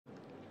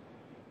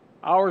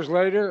Hours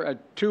later,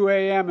 at 2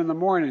 a.m. in the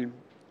morning,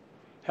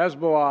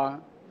 Hezbollah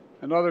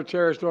and other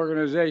terrorist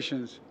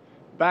organizations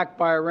backed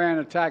by Iran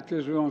attacked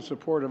Israel in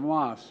support of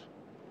Hamas.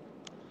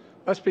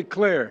 Let's be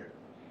clear.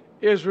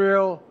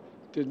 Israel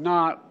did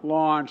not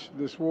launch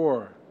this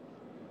war.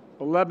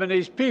 The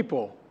Lebanese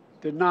people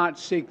did not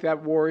seek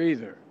that war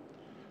either,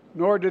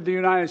 nor did the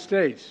United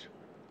States.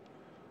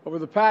 Over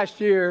the past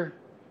year,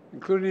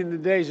 including the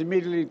days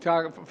immediately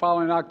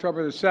following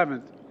October the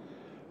 7th,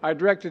 I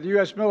directed the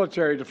U.S.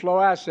 military to flow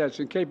assets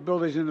and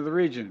capabilities into the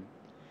region,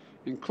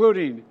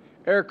 including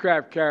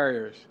aircraft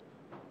carriers,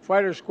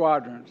 fighter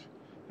squadrons,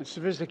 and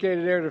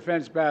sophisticated air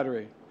defense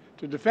battery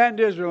to defend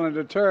Israel and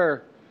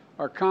deter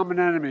our common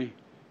enemy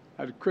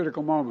at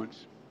critical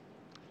moments.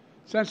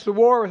 Since the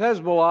war with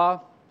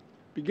Hezbollah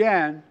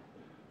began,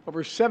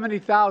 over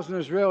 70,000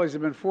 Israelis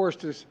have been forced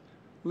to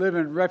live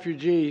as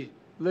refugees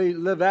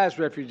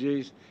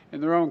in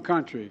their own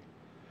country,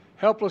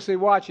 helplessly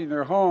watching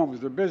their homes,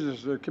 their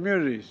businesses, their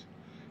communities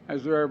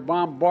as they're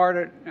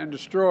bombarded and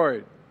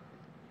destroyed.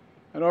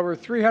 And over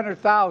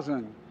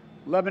 300,000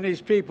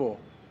 Lebanese people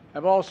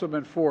have also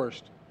been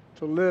forced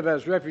to live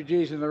as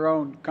refugees in their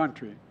own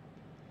country.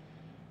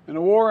 And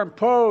a war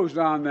imposed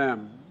on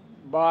them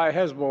by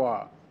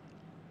Hezbollah.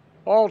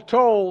 All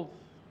told,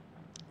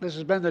 this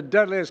has been the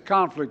deadliest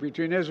conflict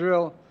between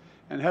Israel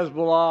and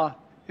Hezbollah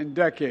in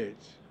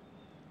decades.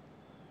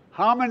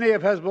 How many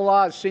of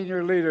Hezbollah's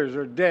senior leaders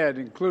are dead,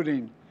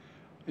 including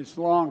its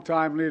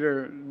longtime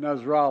leader,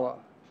 Nasrallah?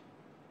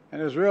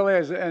 And Israel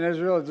has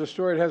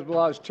destroyed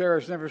Hezbollah's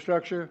terrorist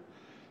infrastructure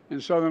in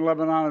southern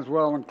Lebanon as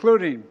well,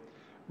 including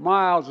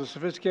miles of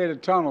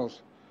sophisticated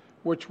tunnels,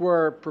 which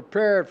were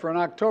prepared for an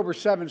October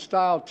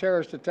 7-style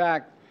terrorist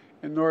attack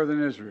in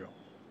northern Israel.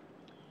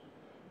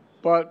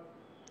 But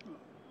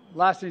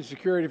lasting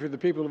security for the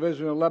people of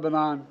Israel and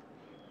Lebanon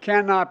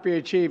cannot be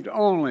achieved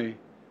only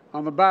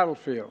on the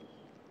battlefield.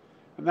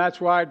 And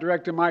that's why I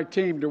directed my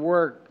team to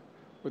work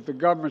with the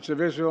governments of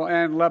Israel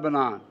and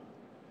Lebanon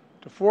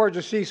to forge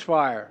a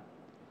ceasefire,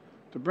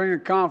 to bring the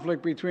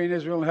conflict between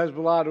Israel and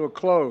Hezbollah to a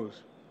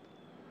close.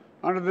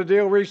 Under the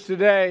deal reached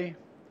today,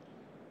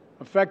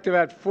 effective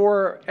at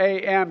 4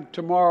 a.m.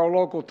 tomorrow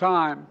local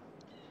time,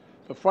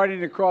 the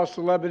fighting across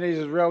the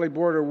Lebanese-Israeli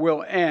border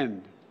will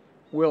end.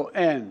 Will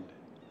end.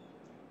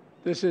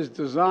 This is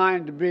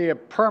designed to be a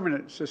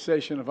permanent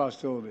cessation of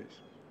hostilities.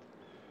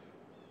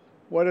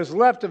 What is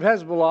left of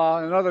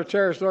Hezbollah and other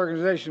terrorist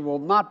organizations will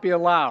not be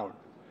allowed,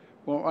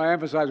 well, I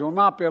emphasize, will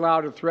not be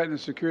allowed to threaten the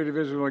security of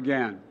Israel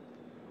again.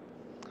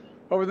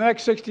 Over the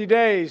next 60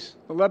 days,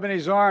 the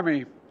Lebanese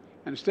army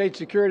and state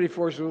security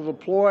forces will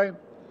deploy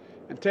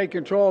and take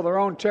control of their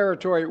own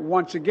territory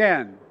once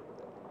again.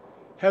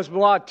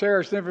 Hezbollah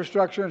terrorist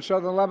infrastructure in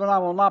southern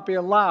Lebanon will not be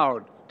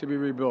allowed to be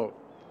rebuilt.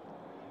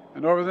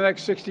 And over the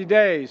next 60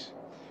 days,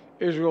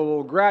 Israel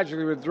will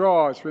gradually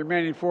withdraw its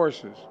remaining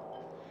forces.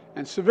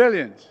 And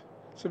civilians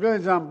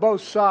on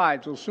both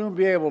sides will soon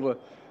be able to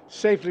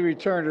safely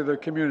return to their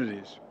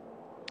communities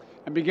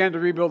and begin to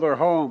rebuild their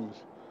homes,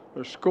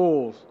 their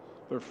schools,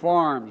 their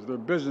farms, their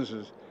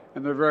businesses,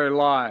 and their very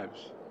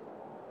lives.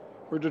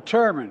 We're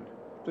determined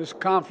this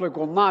conflict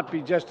will not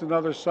be just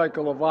another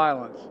cycle of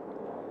violence.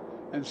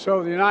 And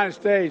so the United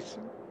States,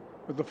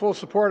 with the full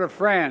support of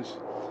France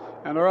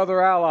and our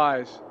other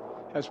allies,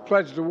 has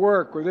pledged to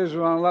work with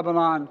Israel and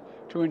Lebanon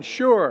to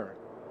ensure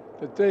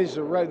that this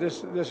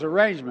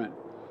arrangement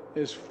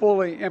is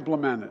fully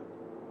implemented,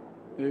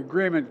 the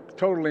agreement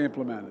totally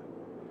implemented.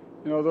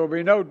 You know, there will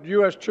be no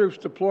U.S. troops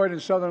deployed in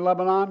southern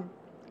Lebanon.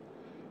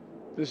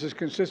 This is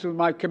consistent with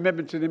my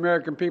commitment to the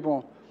American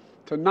people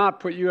to not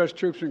put U.S.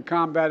 troops in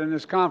combat in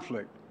this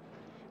conflict.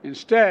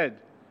 Instead,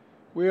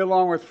 we,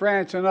 along with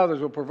France and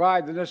others, will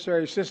provide the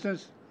necessary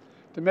assistance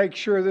to make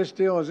sure this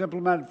deal is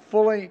implemented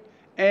fully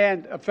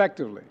and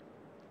effectively.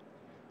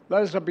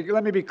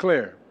 Let me be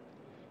clear.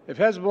 If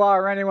Hezbollah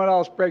or anyone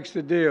else breaks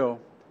the deal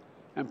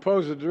and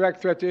poses a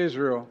direct threat to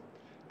Israel,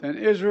 then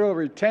Israel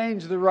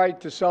retains the right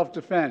to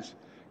self-defense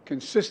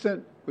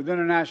consistent with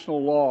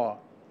international law,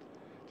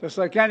 just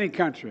like any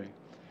country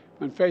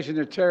when facing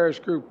a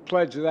terrorist group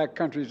pledged to that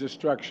country's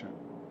destruction.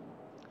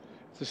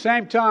 At the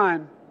same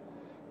time,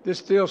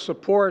 this deal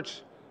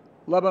supports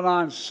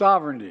Lebanon's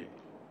sovereignty,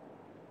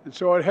 and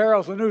so it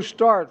heralds a new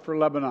start for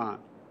Lebanon,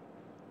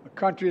 a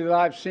country that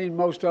I've seen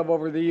most of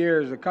over the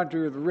years, a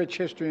country with rich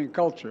history and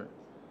culture.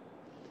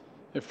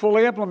 If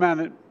fully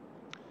implemented,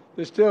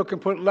 this deal can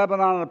put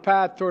Lebanon on a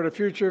path toward a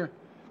future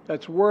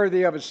that's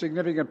worthy of its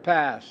significant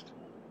past.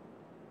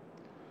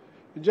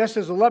 And just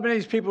as the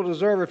Lebanese people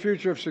deserve a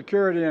future of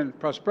security and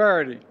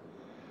prosperity,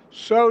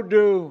 so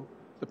do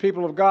the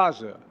people of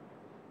Gaza.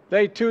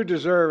 They too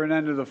deserve an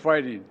end to the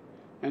fighting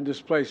and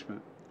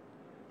displacement.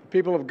 The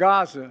people of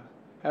Gaza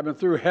have been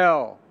through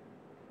hell.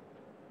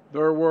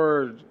 Their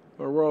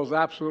world's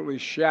absolutely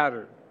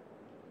shattered.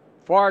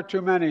 Far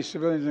too many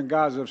civilians in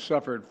Gaza have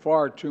suffered,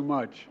 far too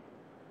much.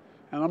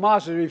 And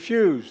Hamas has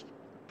refused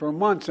for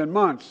months and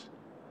months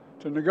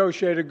to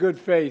negotiate a good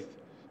faith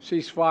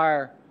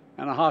ceasefire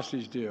and a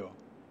hostage deal.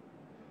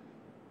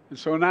 And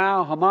so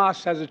now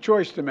Hamas has a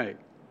choice to make.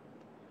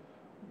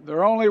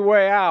 Their only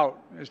way out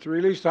is to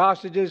release the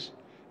hostages,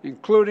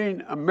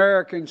 including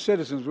American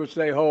citizens, which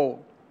they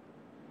hold.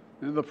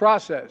 In the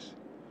process,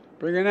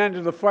 bring an end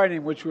to the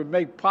fighting, which would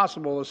make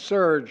possible a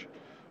surge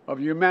of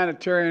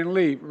humanitarian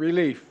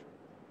relief.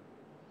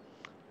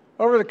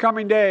 Over the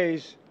coming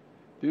days,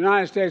 the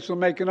United States will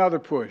make another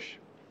push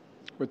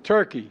with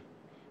Turkey,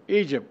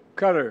 Egypt,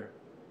 Qatar,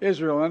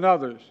 Israel, and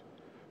others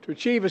to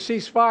achieve a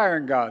ceasefire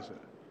in Gaza.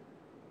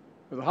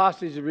 With the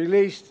hostages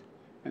released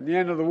and the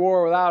end of the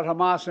war without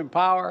Hamas in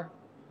power,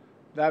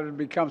 that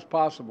becomes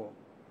possible.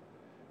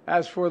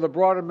 As for the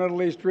broader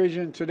Middle East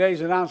region,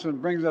 today's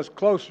announcement brings us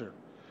closer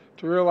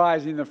to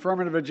realizing the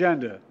affirmative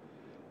agenda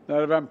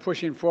that I've been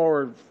pushing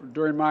forward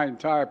during my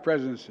entire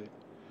presidency.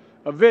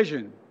 A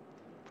vision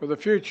for the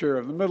future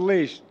of the Middle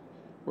East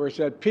where it's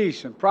at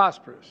peace and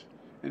prosperous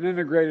and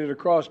integrated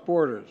across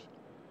borders.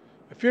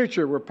 A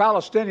future where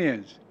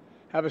Palestinians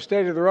have a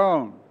state of their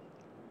own,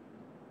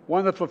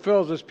 one that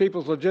fulfills its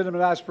people's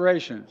legitimate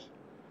aspirations,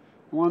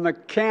 one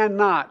that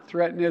cannot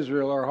threaten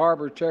Israel or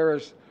harbor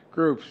terrorist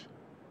groups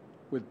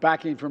with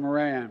backing from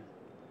Iran.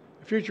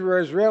 A future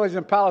where Israelis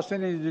and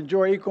Palestinians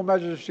enjoy equal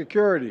measures of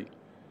security,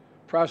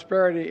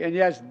 prosperity, and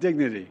yes,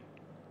 dignity.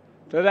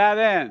 To that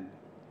end,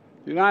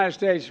 the United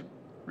States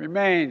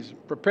remains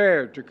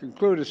prepared to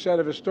conclude a set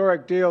of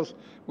historic deals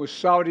with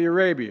Saudi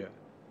Arabia,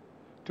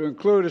 to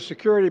include a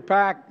security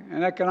pact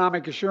and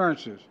economic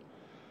assurances,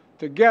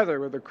 together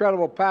with a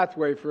credible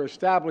pathway for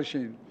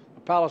establishing a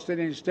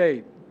Palestinian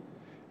state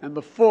and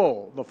the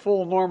full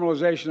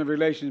normalization of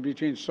relations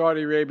between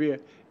Saudi Arabia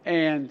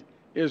and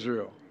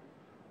Israel,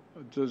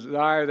 a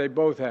desire they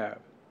both have.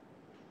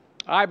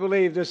 I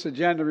believe this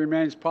agenda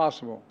remains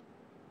possible,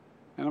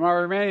 and in my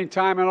remaining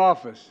time in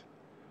office,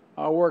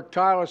 I'll work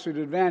tirelessly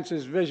to advance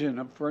this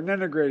vision for an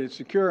integrated,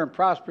 secure, and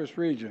prosperous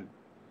region,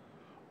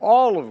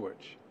 all of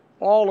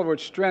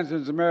which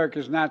strengthens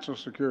America's national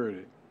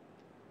security.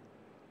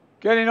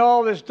 Getting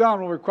all this done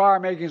will require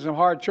making some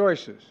hard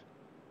choices.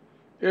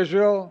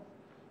 Israel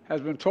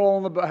has been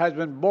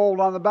bold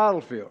on the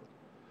battlefield.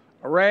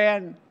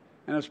 Iran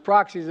and its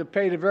proxies have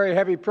paid a very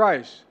heavy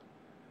price.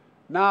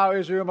 Now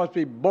Israel must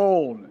be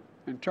bold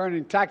in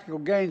turning tactical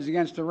gains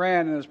against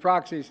Iran and its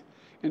proxies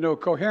into a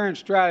coherent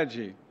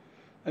strategy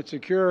that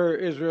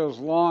secures Israel's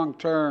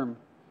long-term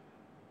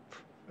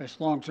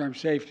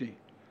safety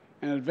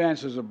and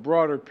advances a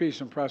broader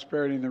peace and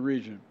prosperity in the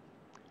region.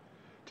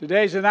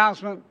 Today's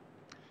announcement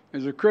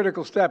is a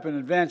critical step in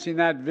advancing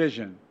that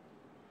vision,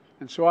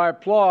 and so I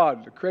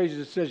applaud the crazy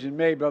decision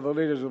made by the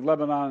leaders of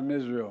Lebanon and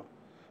Israel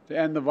to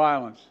end the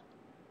violence.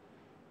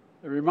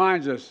 It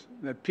reminds us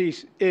that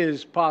peace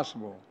is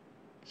possible.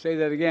 Say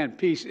that again,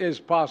 peace is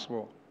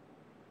possible.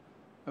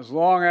 As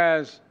long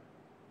as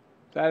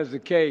that is the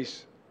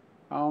case,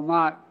 I will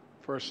not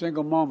for a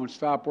single moment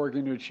stop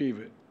working to achieve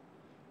it.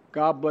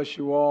 God bless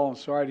you all, and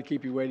sorry to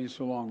keep you waiting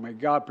so long. May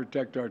God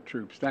protect our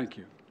troops. Thank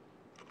you.